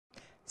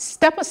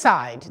Step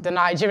aside, the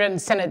Nigerian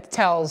Senate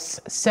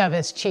tells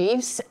service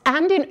chiefs,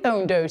 and in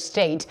Ondo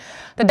State,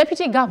 the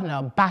deputy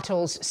governor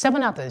battles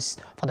 7 others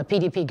for the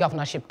PDP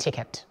governorship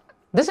ticket.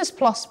 This is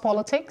Plus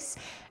Politics,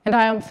 and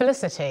I am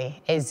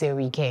Felicity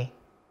Ezewuike.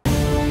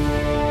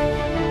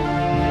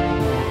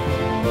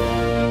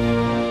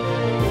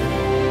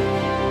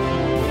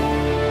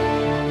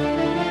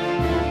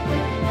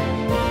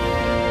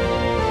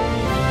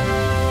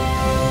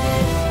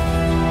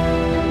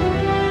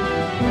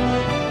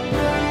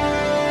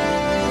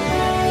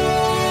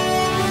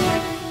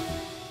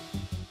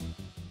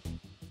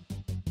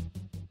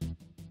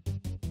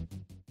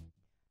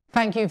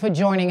 Thank you for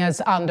joining us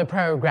on the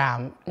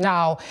program.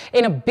 Now,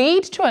 in a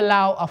bid to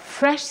allow a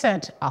fresh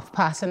set of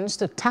persons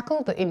to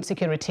tackle the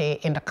insecurity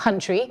in the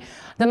country,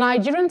 the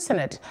Nigerian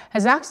Senate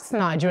has asked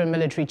Nigerian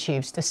military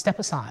chiefs to step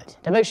aside.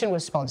 The motion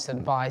was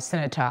sponsored by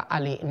Senator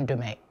Ali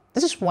Ndume.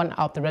 This is one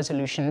of the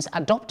resolutions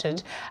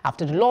adopted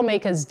after the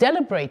lawmakers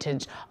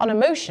deliberated on a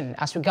motion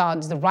as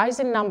regards the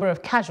rising number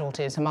of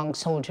casualties among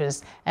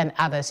soldiers and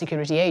other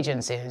security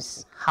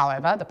agencies.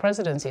 However, the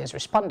presidency has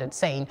responded,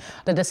 saying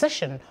the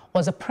decision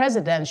was a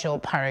presidential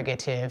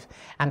prerogative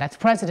and that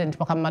President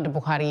Muhammadu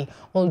Buhari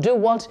will do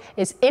what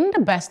is in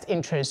the best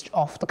interest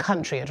of the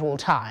country at all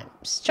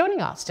times. Joining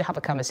us to have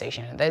a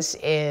conversation, this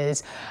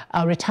is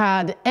a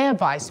retired Air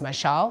Vice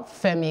Marshal,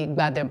 Femi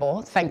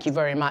Gbadebo. Thank you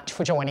very much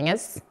for joining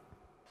us.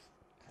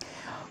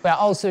 We are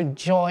also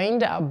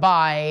joined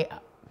by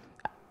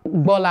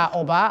Bola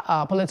Oba,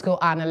 a political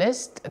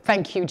analyst.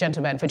 Thank you,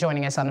 gentlemen, for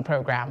joining us on the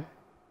program.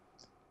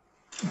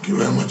 Thank you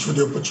very much for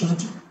the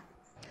opportunity.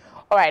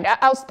 All right,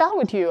 I'll start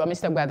with you,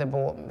 Mr.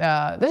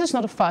 Gbadebo. This is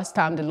not the first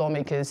time the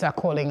lawmakers are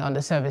calling on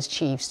the service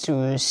chiefs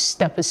to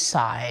step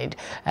aside.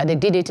 They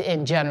did it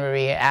in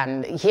January,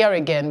 and here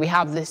again, we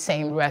have the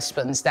same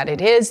response that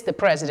it is the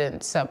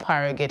president's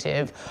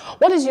prerogative.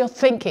 What is your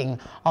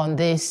thinking on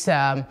this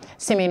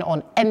seeming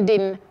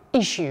unending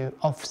issue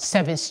of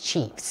service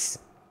chiefs?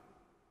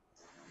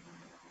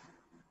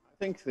 I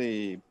think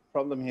the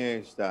problem here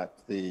is that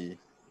the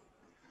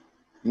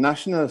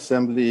National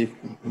Assembly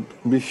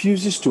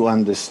refuses to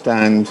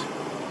understand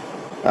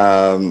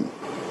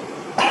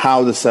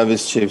how the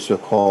service chiefs were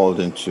called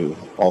into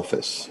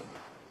office.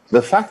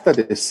 The fact that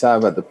they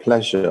serve at the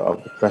pleasure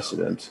of the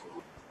president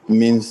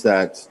means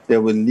that they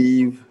will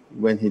leave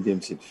when he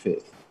deems it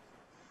fit.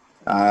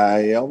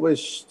 I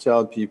always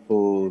tell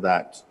people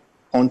that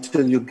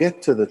until you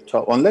get to the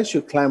top, unless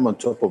you climb on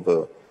top of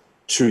a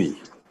tree,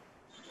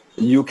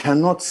 you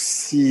cannot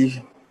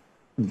see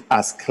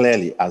as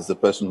clearly as the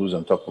person who's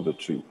on top of the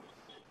tree.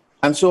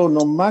 And so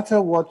no matter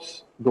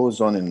what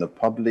goes on in the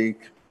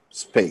public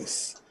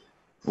space,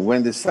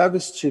 when the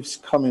service chiefs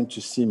come in to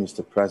see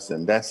Mr.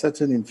 President, there's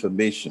certain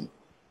information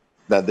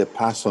that they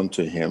pass on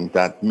to him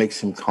that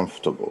makes him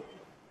comfortable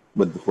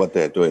with what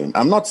they're doing.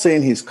 I'm not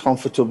saying he's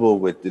comfortable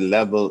with the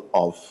level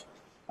of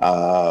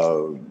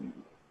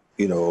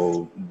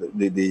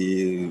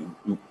the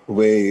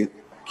way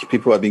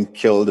people are being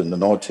killed in the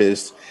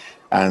Northeast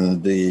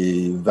and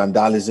the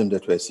vandalism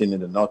that we're seeing in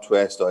the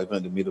Northwest or even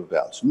in the Middle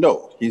Belt.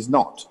 No, he's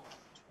not.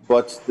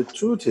 But the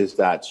truth is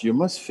that you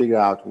must figure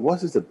out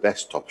what is the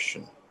best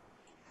option.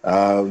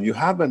 You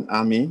have an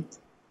army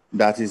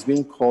that is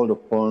being called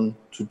upon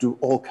to do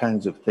all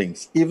kinds of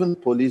things, even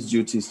police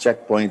duties,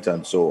 checkpoints,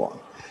 and so on.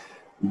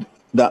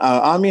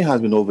 Our army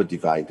has been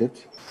over-divided.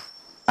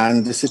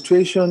 And the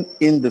situation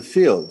in the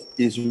field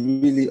is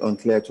really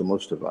unclear to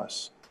most of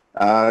us.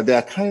 There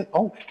are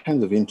all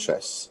kinds of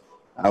interests.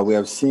 We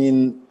have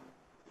seen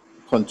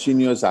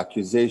continuous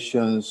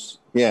accusations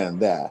here and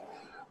there.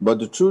 But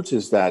the truth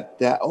is that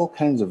there are all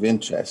kinds of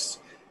interests.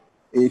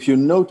 If you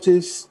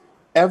notice,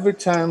 every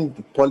time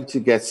the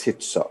politics gets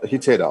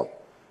heated up,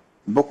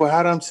 Boko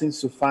Haram seems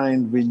to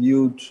find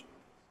renewed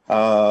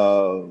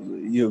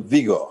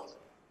vigor,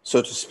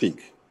 so to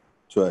speak,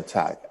 to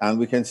attack. And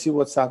we can see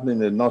what's happening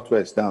in the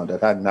Northwest now that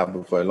hadn't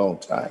happened for a long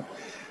time.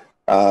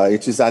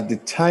 It is at the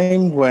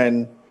time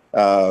when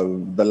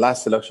the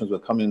last elections were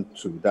coming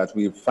through that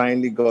we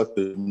finally got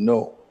to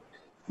know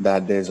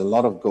that there's a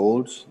lot of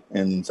gold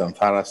in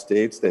Zamfara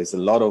states, there's a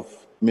lot of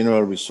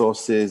mineral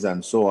resources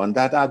and so on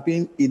that are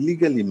being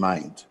illegally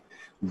mined.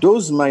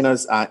 Those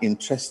miners are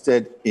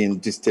interested in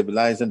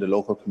destabilizing the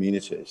local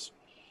communities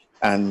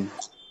and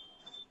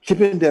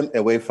keeping them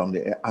away from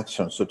the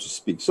action, so to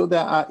speak. So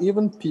there are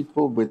even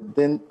people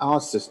within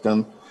our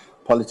system,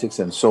 politics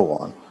and so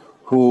on,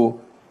 who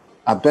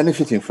are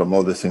benefiting from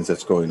all the things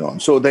that's going on.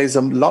 So there's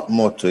a lot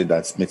more to it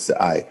that meets the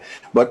eye.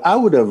 But I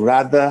would have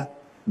rather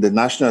the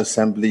National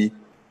Assembly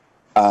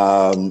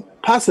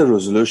pass a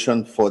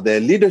resolution for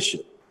their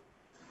leadership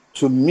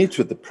to meet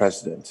with the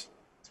president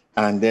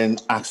and then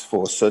ask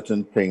for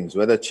certain things,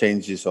 whether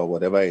changes or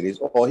whatever it is,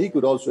 or he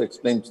could also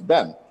explain to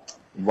them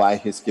why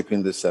he's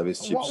keeping the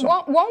service chiefs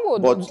on. One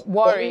would but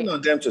worry on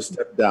them to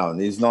step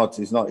down is not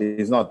done.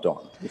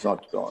 It's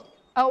not done.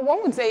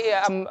 One would say,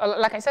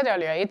 like I said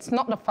earlier, it's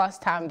not the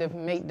first time they've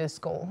made this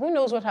call. Who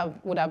knows what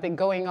would have been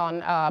going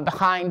on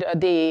behind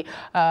the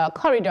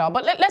corridor?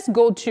 But let's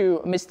go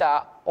to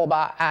Mr.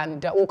 Oba,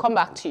 and we'll come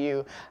back to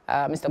you,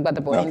 Mr.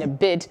 Gbadebo, in a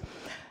bit.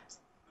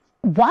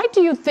 Why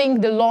do you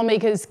think the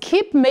lawmakers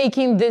keep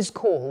making these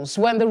calls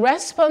when the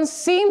response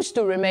seems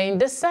to remain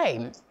the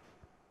same?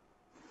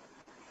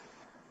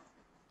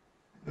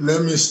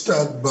 Let me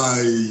start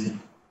by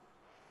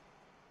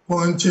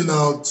pointing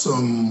out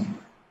some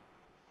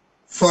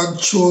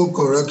factual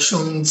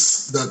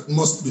corrections that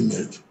must be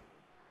made.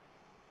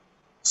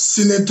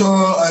 Senator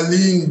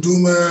Ali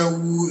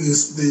Ndume, who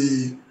is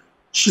the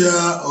chair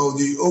of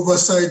the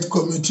Oversight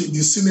Committee,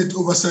 the Senate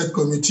Oversight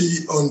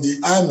Committee on the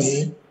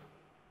Army,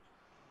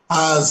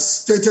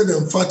 has stated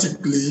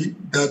emphatically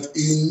that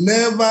he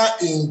never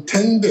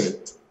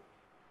intended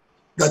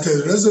that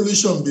a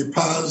resolution be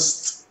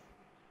passed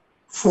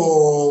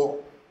for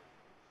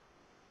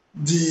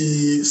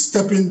the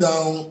stepping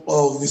down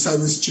of the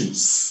service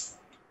chiefs.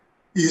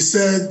 He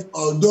said,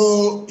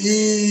 although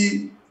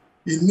he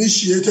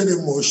initiated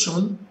a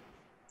motion,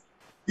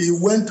 he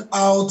went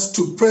out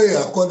to pray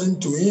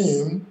according to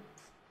him,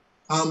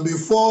 and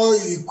before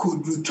he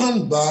could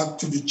return back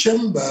to the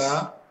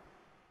chamber,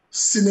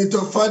 Senator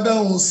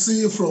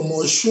Fadanwusi from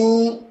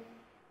Osun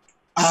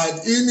had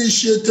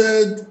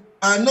initiated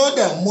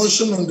another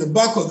motion on the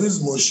back of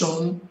his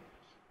motion,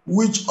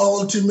 which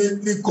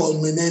ultimately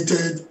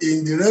culminated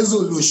in the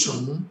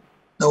resolution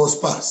that was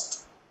passed.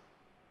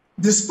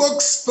 The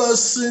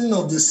spokesperson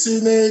of the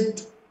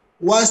Senate,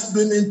 whilst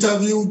being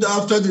interviewed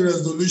after the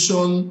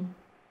resolution,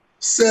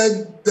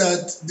 said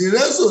that the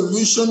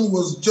resolution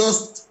was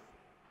just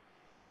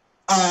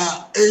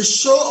a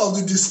show of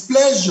the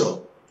displeasure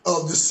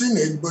of the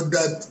Senate, but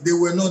that they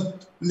were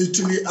not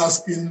literally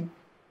asking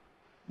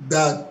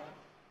that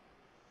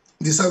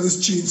the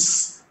service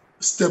chiefs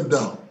step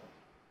down.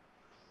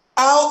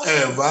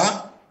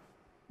 However,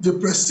 the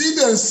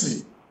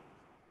presidency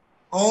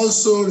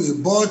also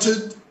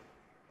rebutted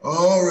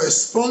or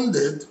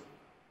responded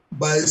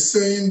by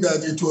saying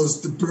that it was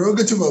the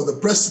prerogative of the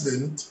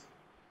president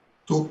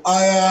to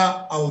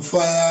hire and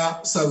fire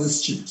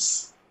service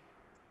chiefs.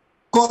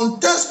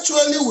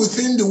 Contextually,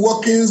 within the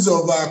workings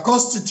of our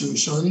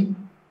constitution,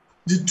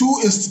 the two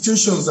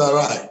institutions are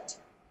right.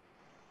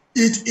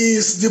 It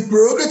is the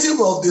prerogative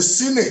of the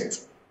Senate,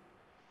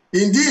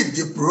 indeed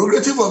the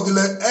prerogative of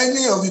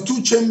any of the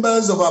two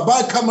chambers of our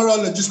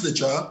bicameral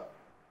legislature,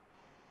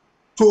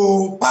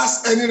 to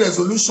pass any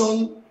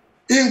resolution,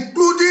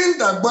 including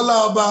that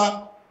Bola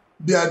Oba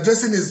be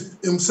addressing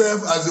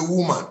himself as a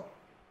woman.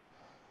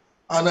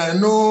 And I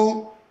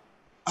know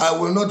I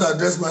will not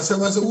address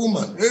myself as a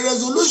woman. A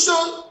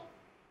resolution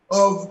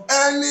of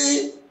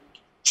any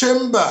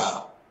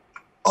chamber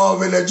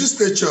of a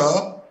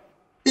legislature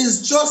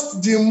is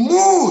just the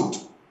mood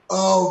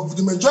of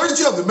the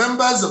majority of the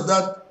members of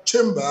that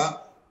chamber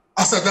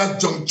as at that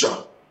juncture.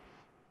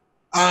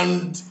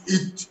 And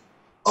it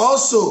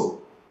also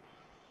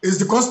is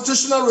the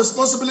constitutional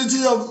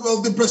responsibility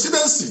of the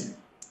presidency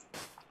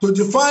to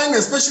define,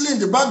 especially in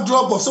the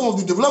backdrop of some of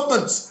the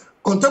developments,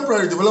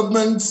 contemporary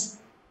developments,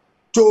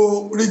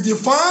 to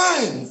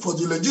redefine for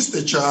the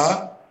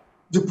legislature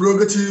the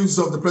prerogatives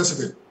of the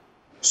president.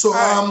 So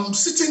I'm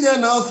sitting here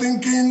now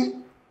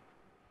thinking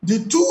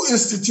the two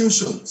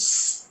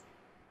institutions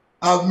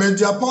have made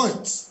their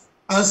points.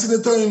 And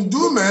Senator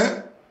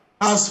Ndume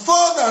has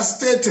further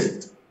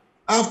stated,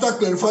 after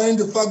clarifying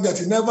the fact that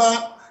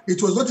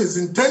it was not his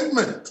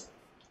intent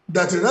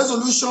that a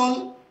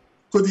resolution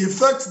to the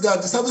effect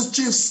that the service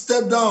chiefs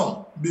step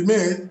down be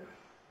made.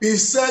 He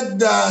said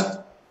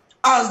that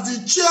as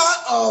the chair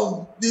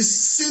of the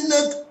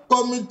Senate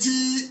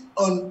Committee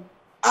on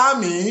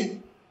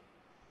Army,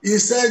 he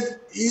said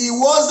he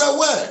was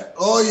aware,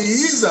 or he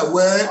is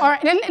aware. All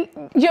right,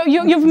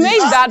 you've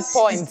made that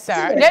point,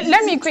 sir.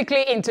 Let me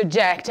quickly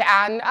interject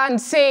and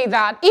say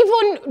that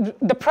even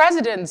the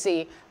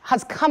presidency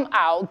has come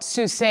out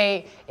to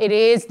say it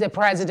is the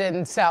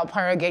president's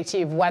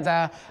prerogative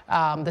whether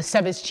the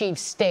service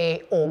chiefs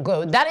stay or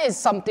go. That is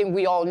something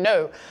we all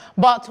know.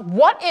 But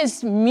what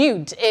is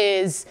mute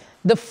is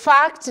the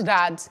fact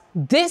that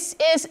this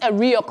is a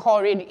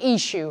reoccurring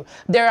issue.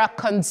 There are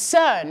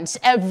concerns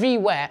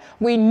everywhere.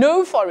 We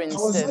know, for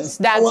instance,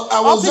 that I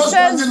was just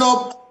rounding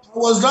up. I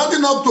was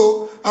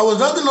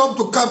rounding up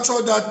to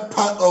capture that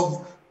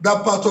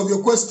part of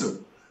your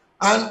question.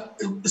 And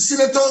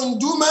Senator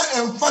Ndume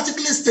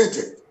emphatically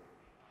stated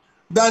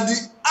that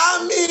the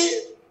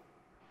army,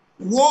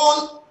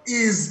 one,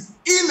 is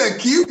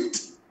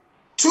ill-equipped,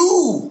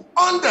 two,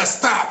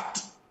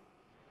 understaffed,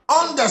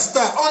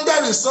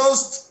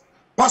 under-resourced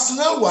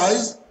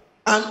personnel-wise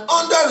and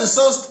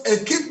under-resourced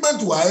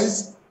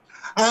equipment-wise,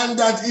 and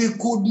that he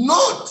could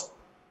not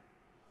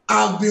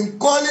have been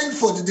calling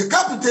for the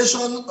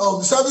decapitation of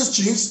the service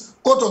chiefs,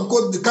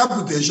 quote-unquote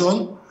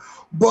decapitation,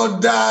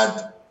 but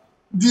that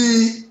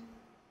the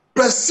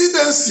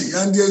presidency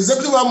and the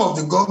executive arm of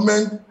the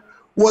government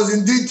was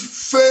indeed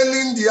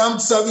failing the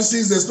armed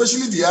services,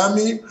 especially the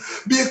army,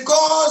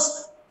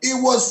 because he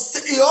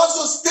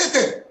also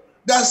stated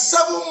that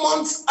 7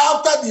 months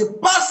after the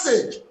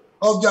passage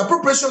of the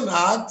Appropriation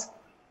Act,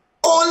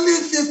 only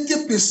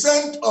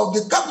 50% of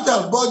the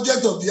capital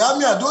budget of the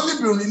army had only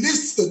been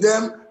released to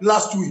them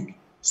last week,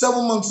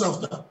 7 months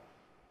after.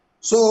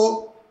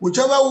 So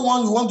whichever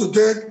one you want to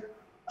take,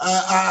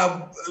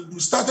 I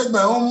have started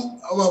my own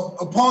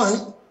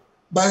point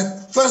by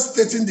first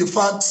stating the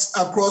facts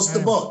across the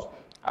board.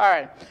 All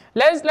right,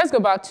 let's go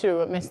back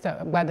to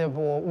Mr.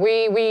 Gbadebo.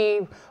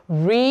 We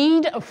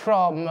read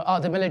from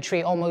the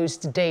military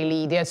almost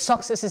daily their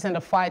successes in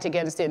the fight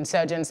against the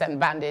insurgents and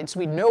bandits.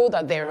 We know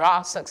that there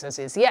are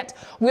successes, yet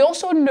we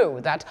also know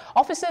that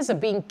officers are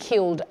being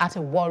killed at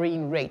a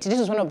worrying rate.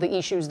 This is one of the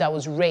issues that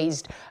was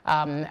raised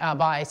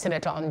by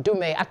Senator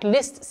Ndume. At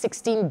least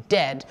 16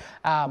 dead,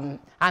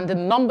 and the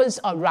numbers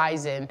are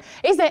rising.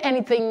 Is there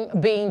anything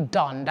being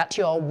done that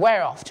you're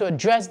aware of to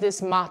address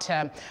this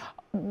matter?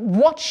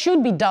 What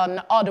should be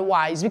done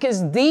otherwise?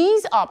 Because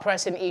these are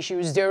pressing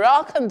issues. There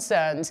are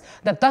concerns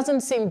that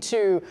doesn't seem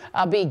to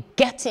be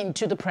getting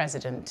to the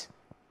president.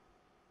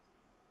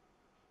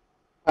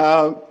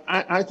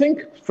 I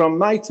think from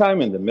my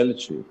time in the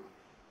military,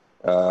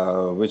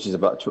 which is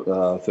about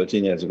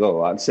 13 years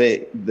ago, I'd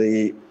say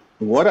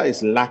what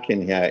is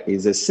lacking here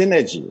is a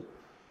synergy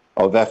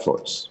of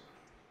efforts.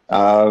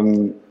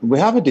 We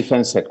have a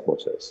defense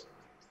headquarters.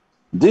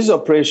 These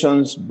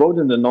operations, both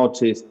in the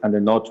Northeast and the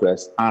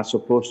Northwest, are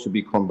supposed to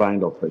be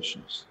combined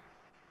operations.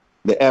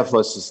 The Air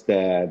Force is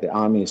there, the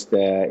Army is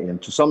there,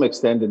 and to some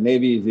extent, the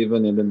Navy is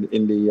even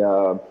in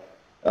the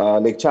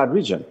Lake Chad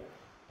region.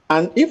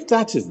 And if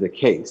that is the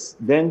case,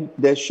 then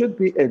there should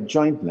be a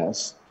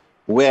jointness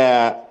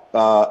where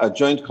a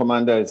joint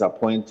commander is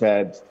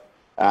appointed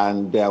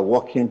and they're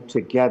working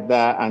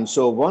together. And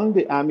so when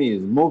the Army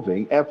is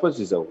moving, Air Force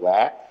is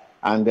aware,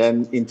 and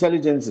then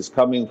intelligence is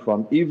coming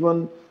from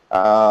even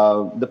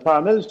the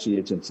paramilitary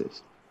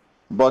agencies.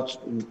 But,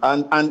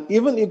 and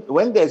even if,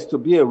 when there's to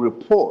be a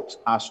report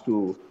as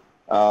to,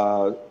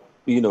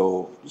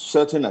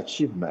 certain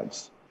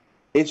achievements,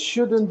 it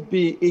shouldn't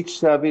be each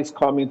service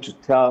coming to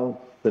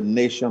tell the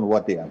nation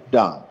what they have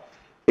done.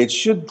 It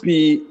should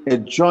be a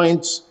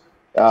joint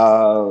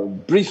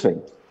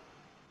briefing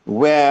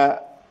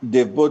where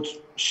they both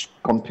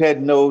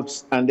compared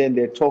notes and then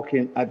they're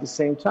talking at the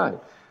same time.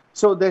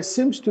 So there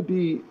seems to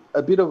be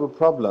a bit of a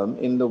problem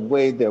in the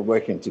way they're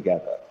working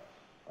together.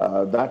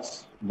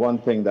 That's one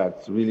thing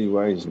that really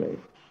worries me.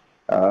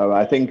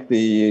 I think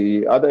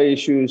the other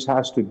issues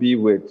has to be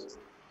with,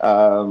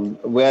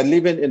 we're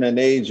living in an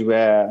age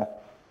where,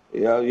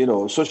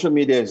 social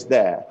media is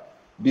there.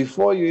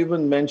 Before you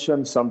even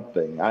mention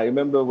something, I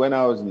remember when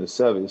I was in the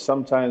service,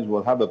 sometimes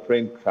we'll have a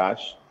plane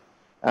crash,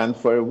 and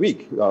for a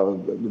week,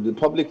 the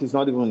public is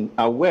not even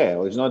aware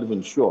or is not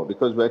even sure,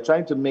 because we're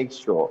trying to make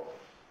sure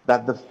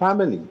that the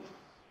family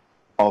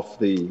of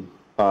the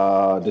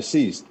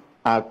deceased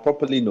are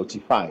properly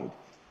notified.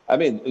 I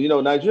mean,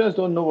 Nigerians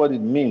don't know what it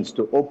means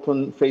to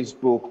open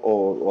Facebook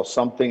or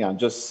something and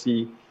just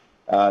see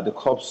the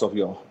corpse of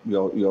your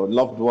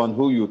loved one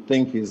who you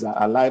think is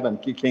alive and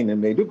kicking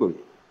in Maiduguri.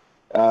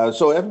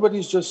 So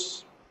everybody's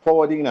just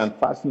forwarding and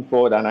passing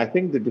forward, and I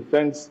think the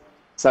defense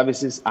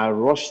services are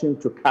rushing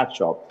to catch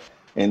up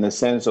in the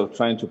sense of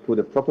trying to put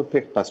a proper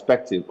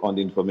perspective on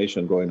the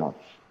information going on.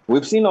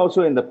 We've seen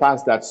also in the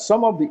past that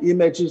some of the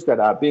images that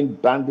are being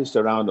bandaged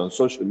around on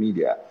social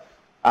media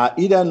are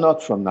either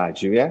not from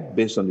Nigeria,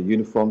 based on the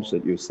uniforms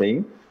that you're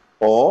saying,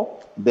 or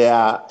there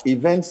are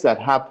events that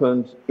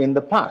happened in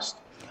the past.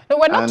 No,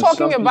 we're not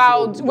talking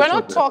about, we're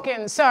not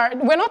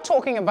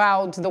talking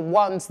about the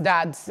ones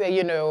that,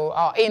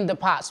 are in the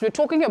past. We're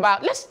talking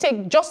about, let's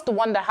take just the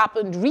one that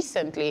happened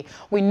recently.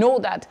 We know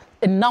that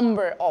a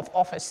number of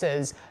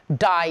officers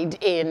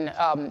died in,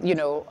 a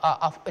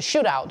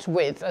shootout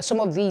with some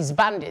of these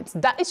bandits.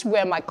 That is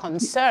where my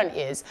concern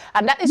is.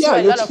 And that is where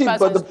a lot of persons...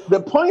 But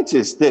the point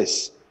is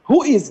this: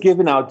 who is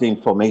giving out the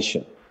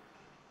information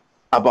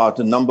about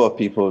the number of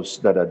people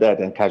that are dead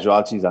and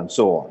casualties and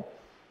so on?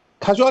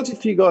 Casualty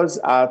figures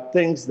are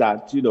things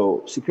that,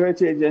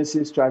 security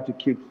agencies try to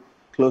keep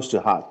close to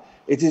heart.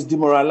 It is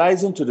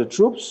demoralizing to the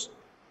troops.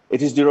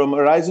 It is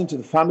demoralizing to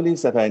the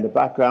families that are in the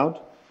background.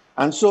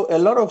 And so a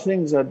lot of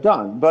things are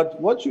done. But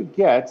what you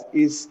get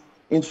is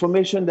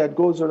information that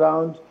goes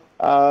around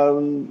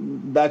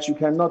that you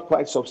cannot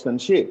quite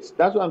substantiate.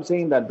 That's why I'm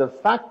saying that the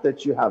fact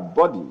that you have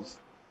bodies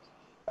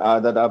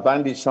that are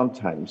bandaged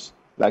sometimes,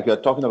 like you're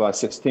talking about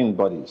 16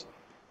 bodies,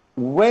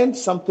 when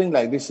something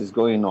like this is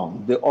going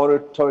on, the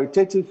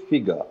authoritative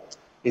figure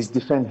is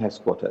Defense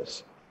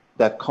Headquarters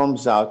that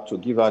comes out to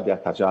give out their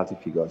casualty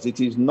figures. It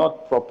is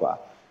not proper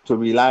to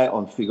rely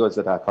on figures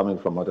that are coming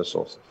from other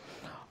sources.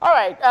 All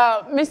right,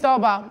 Mr.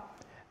 Oba,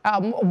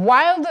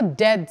 while the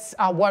deaths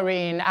are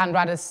worrying and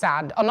rather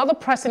sad, another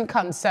pressing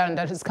concern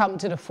that has come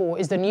to the fore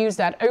is the news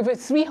that over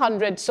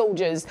 300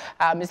 soldiers,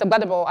 Mr.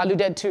 Gbadebo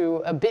alluded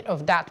to a bit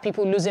of that,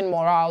 people losing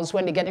morals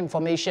when they get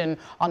information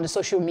on the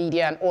social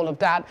media and all of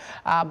that.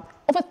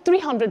 Over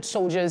 300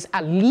 soldiers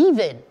are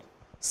leaving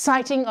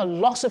citing a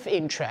loss of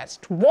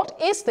interest. What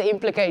is the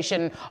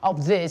implication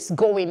of this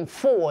going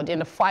forward in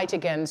the fight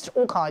against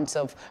all kinds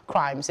of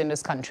crimes in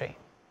this country?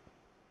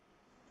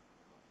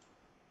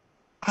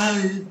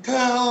 I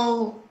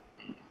tell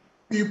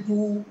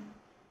people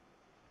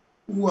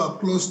who are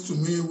close to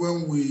me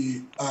when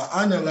we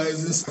are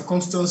analyzing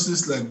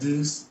circumstances like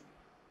this,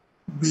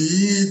 be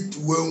it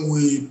when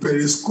we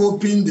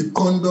periscoping the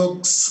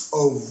conducts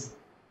of,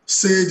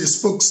 say, the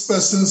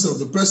spokespersons of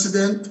the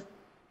president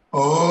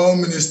or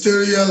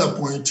ministerial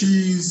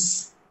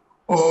appointees,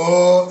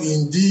 or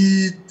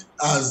indeed,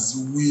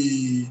 as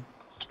we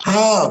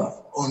have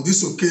on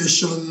this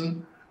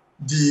occasion,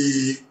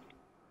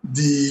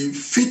 the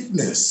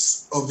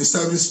fitness of the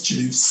service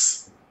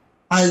chiefs,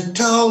 I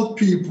tell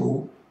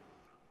people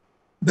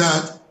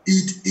that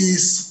it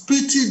is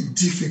pretty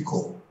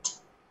difficult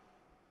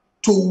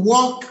to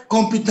work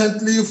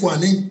competently for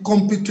an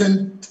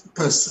incompetent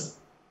person.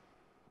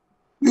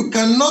 You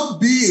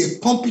cannot be a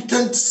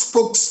competent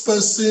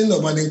spokesperson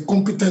of an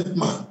incompetent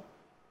man.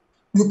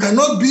 You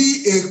cannot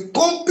be a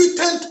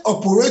competent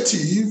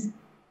operative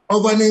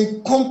of an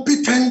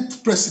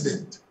incompetent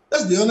president.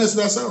 Let's be honest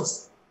with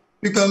ourselves.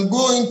 You can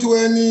go into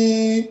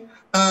any,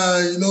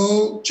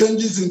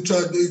 changes in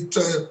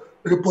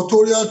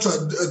reportorial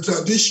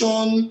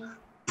tradition,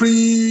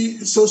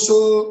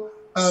 pre-social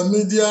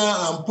media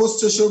and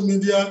post-social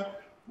media.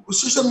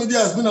 Social media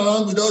has been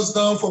around with us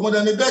now for more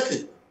than a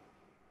decade.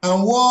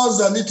 And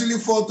wars are literally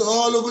fought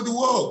all over the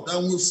world.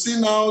 And we've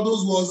seen how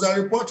those wars are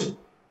reported.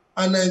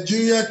 And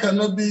Nigeria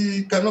cannot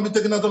be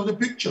taken out of the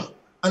picture.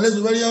 And let's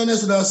be very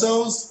honest with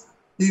ourselves.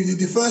 If the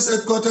defense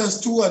headquarters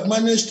too had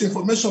managed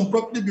information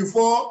properly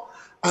before,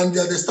 and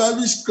they had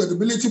established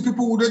credibility,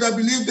 people would rather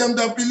believe them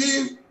that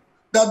believe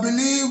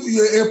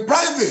a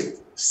private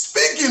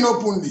speaking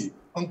openly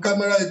on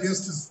camera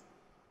against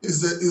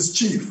his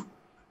chief.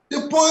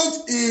 The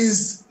point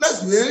is,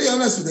 let's be very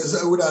honest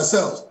with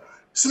ourselves.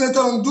 Senator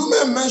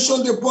Ndume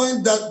mentioned a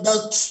point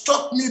that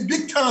struck me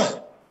big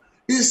time.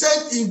 He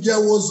said if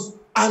there was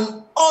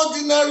an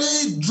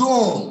ordinary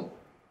drone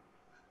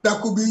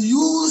that could be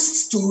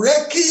used to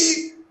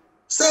recce,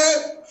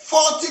 say,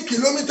 40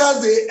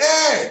 kilometers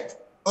ahead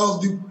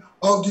of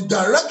the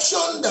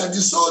direction that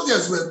the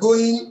soldiers were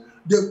going,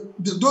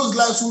 those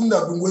lives wouldn't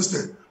have been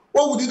wasted.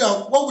 What would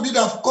it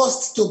have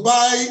cost to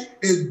buy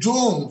a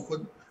drone?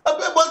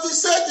 But he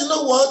said, you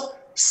know what?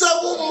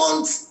 7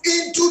 months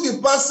into the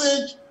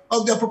passage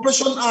of the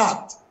Appropriation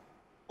Act,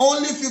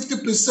 only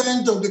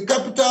 50% of the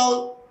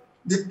capital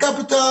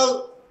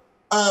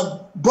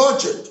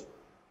budget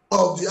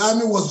of the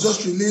army was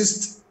just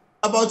released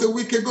about a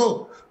week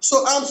ago.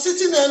 So I'm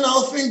sitting there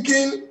now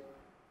thinking,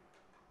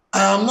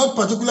 I am not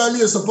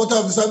particularly a supporter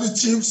of the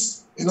service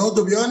chiefs.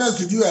 To be honest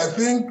with you, I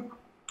think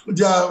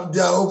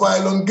their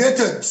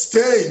over-elongated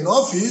stay in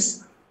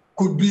office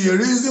could be a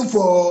reason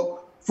for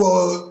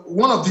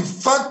one of the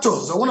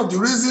factors or one of the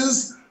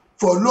reasons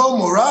for low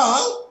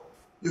morale.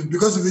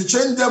 Because if you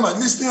change them, at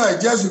least new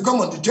ideas will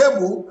come on the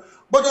table.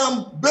 But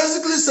I'm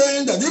basically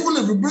saying that even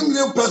if you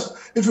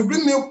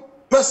bring new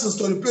persons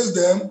to replace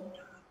them,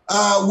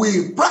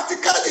 we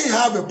practically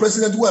have a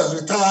president who has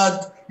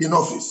retired in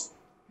office.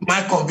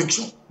 My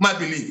conviction, my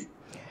belief.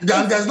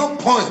 There's no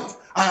point.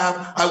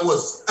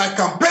 I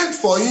campaigned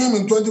for him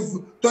in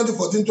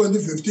 2014,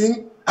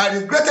 2015. I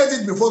regretted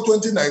it before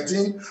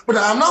 2019, but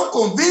I am now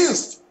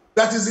convinced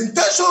that his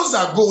intentions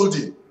are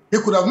golden. He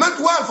could have meant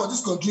well for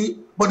this country,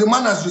 but the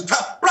man has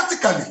retired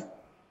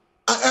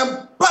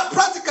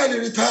practically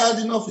retired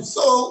in office.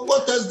 So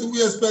what else do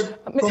we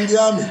expect from the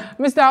army?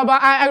 Mr. Alba,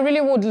 I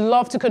really would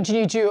love to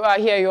continue to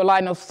hear your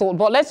line of thought,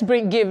 but let's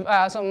give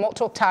some more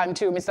talk time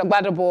to Mr.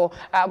 Gbadebo.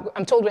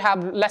 I'm told we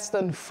have less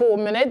than 4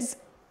 minutes.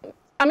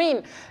 I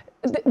mean,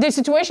 the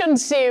situation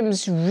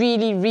seems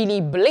really, really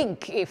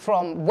bleak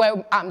from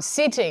where I'm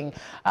sitting.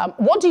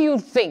 What do you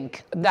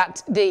think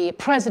that the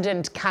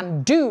president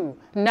can do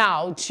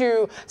now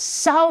to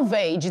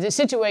salvage the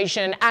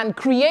situation and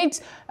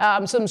create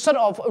some sort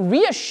of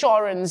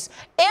reassurance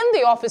in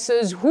the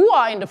officers who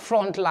are in the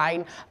front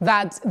line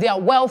that their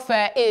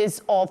welfare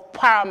is of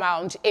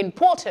paramount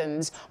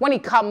importance when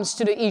it comes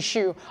to the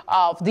issue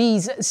of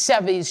these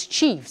service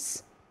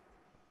chiefs?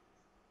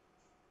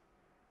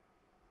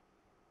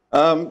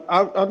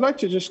 I'd like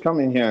to just come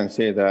in here and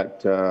say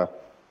that,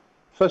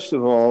 first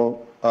of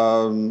all,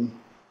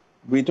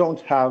 we don't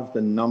have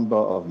the number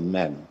of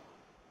men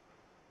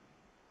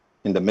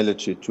in the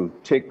military to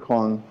take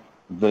on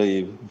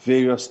the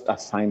various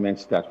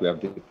assignments that we have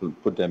to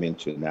put them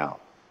into now.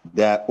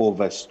 They're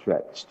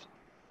overstretched.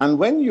 And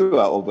when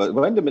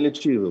the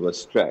military is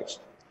overstretched,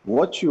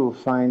 what you'll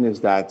find is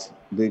that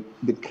the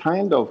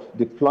kind of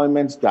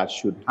deployments that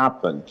should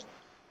happen,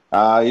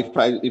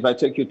 if I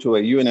take you to a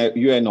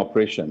UN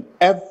operation,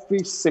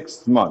 every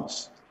 6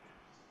 months,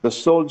 the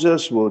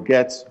soldiers will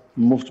get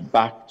moved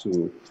back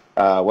to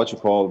what you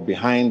call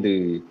behind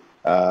the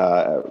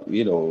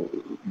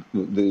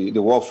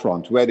war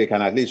front, where they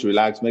can at least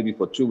relax maybe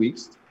for 2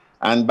 weeks.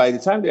 And by the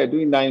time they are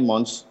doing 9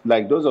 months,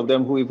 like those of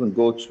them who even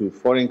go to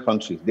foreign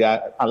countries, they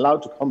are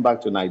allowed to come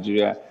back to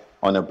Nigeria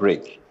on a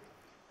break.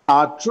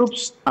 Our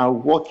troops are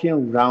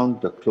working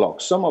round the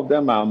clock. Some of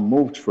them are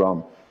moved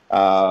from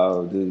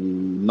the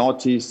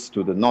northeast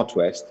to the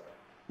northwest,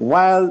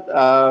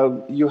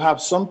 while you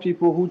have some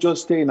people who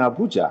just stay in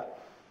Abuja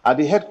at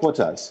the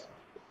headquarters,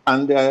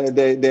 and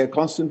they're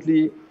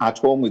constantly at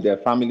home with their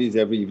families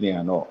every evening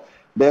and all.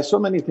 There are so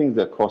many things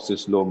that cause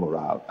this low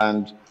morale,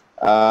 and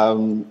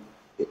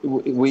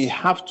we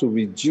have to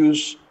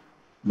reduce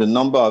the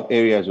number of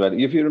areas. Where,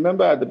 if you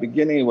remember at the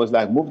beginning, it was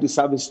like move the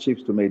service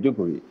chiefs to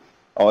Maiduguri,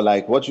 or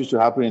like what used to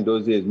happen in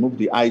those days, move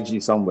the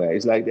IG somewhere.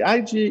 It's like the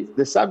IG,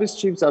 the service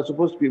chiefs are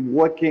supposed to be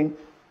working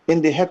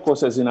in the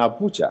headquarters in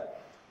Abuja.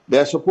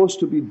 They're supposed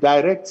to be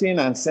directing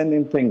and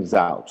sending things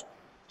out.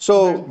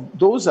 So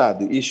those are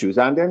the issues.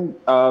 And then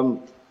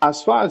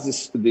as far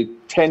as the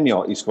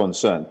tenure is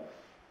concerned,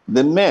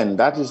 the men,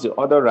 that is the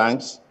other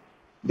ranks,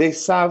 they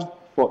serve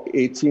for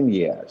 18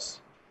 years.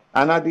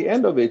 And at the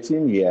end of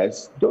 18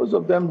 years, those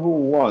of them who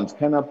want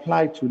can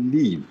apply to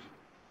leave.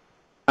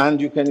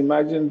 And you can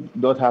imagine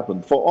what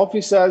happened. For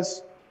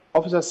officers,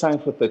 officers sign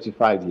for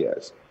 35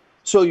 years.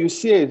 So you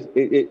see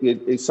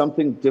it's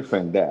something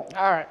different there.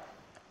 All right.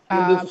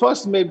 The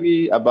first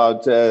maybe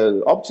about,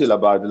 up till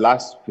about the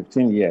last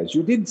 15 years,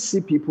 you did see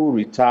people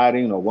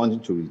retiring or wanting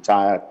to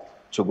retire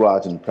to go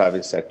out in the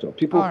private sector.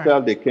 People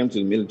felt they came to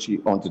the military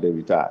until they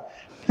retired.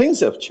 Things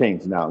have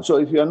changed now. So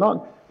if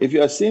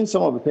you are seeing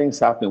some of the things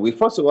happening, we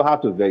first of all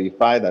have to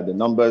verify that the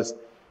numbers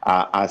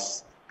are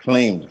as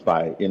claimed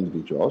by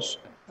individuals.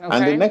 Okay.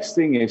 And the next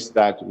thing is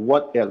that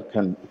what else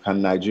can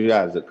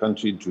Nigeria as a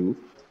country do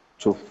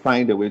to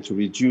find a way to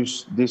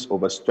reduce this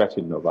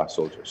overstretching of our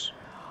soldiers?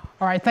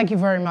 All right, thank you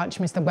very much,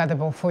 Mr.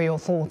 Gbadebo, for your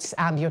thoughts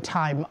and your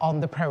time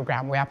on the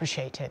program. We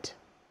appreciate it.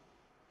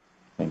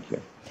 Thank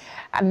you.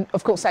 And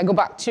of course, I go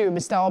back to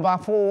Mr. Oba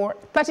for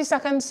 30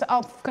 seconds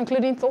of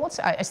concluding thoughts.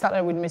 I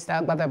started with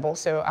Mr. Gbadebo,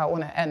 so I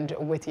want to end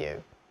with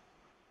you.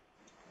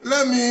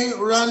 Let me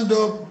round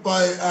up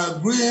by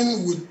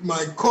agreeing with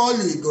my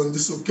colleague on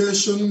this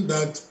occasion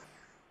that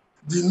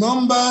the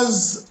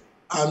numbers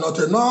are not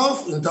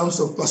enough in terms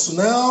of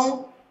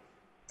personnel,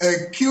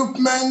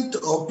 equipment,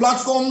 or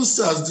platforms,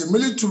 as the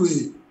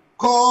military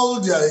call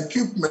their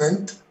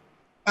equipment,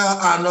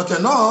 are not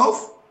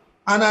enough.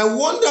 And I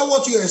wonder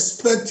what you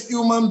expect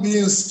human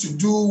beings to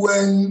do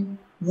when,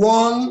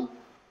 one,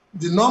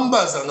 the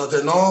numbers are not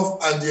enough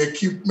and the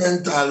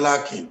equipment are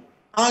lacking.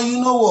 And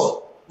you know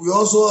what? We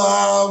also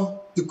have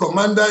the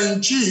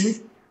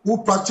commander-in-chief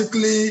who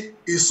practically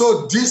is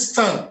so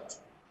distant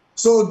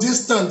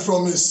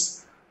from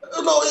his.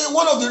 You know,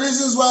 one of the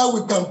reasons why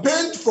we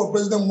campaigned for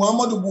President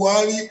Muhammadu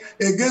Buhari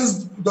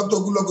against Dr.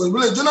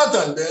 Goodluck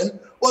Jonathan then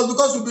was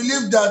because we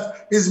believed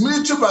that his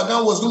military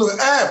background was going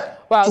to help.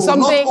 Well,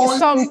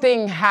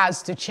 something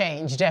has to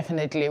change,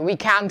 definitely. We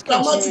can't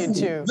continue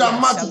to.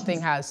 Yes,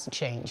 something has to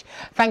change.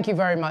 Thank you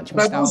very much,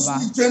 Mr.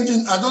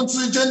 Oba. I don't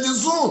see it changing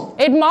soon.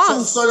 It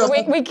must.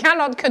 We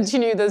cannot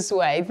continue this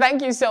way.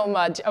 Thank you so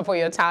much for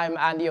your time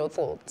and your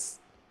thoughts.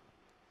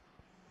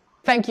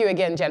 Thank you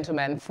again,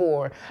 gentlemen,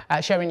 for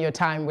sharing your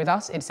time with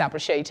us. It's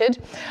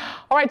appreciated.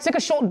 All right, take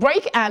a short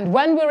break, and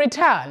when we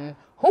return,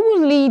 who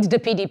will lead the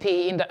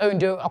PDP in the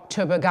Ondo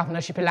October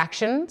governorship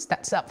elections?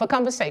 That's up for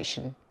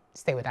conversation.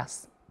 Stay with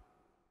us.